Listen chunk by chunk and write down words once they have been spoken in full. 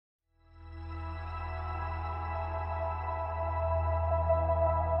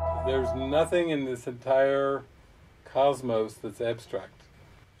There's nothing in this entire cosmos that's abstract.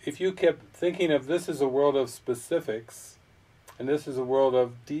 If you kept thinking of this as a world of specifics, and this is a world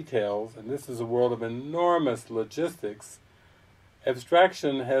of details, and this is a world of enormous logistics,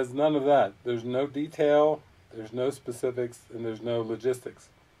 abstraction has none of that. There's no detail, there's no specifics, and there's no logistics.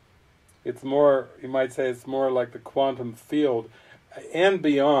 It's more, you might say, it's more like the quantum field, and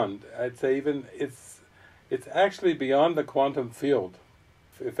beyond. I'd say even it's actually beyond the quantum field.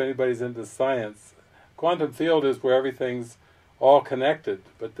 If anybody's into science, quantum field is where everything's all connected.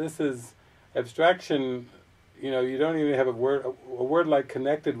 But this is abstraction. You don't even have a word. A word like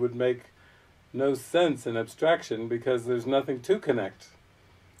connected would make no sense in abstraction because there's nothing to connect.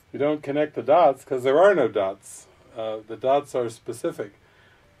 You don't connect the dots because there are no dots. The dots are specific.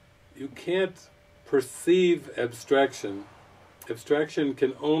 You can't perceive abstraction. Abstraction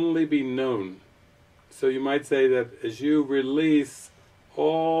can only be known. So you might say that as you release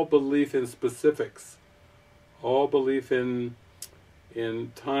all belief in specifics, all belief in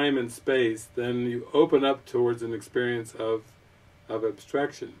time and space, then you open up towards an experience of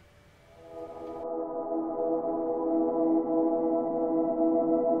abstraction.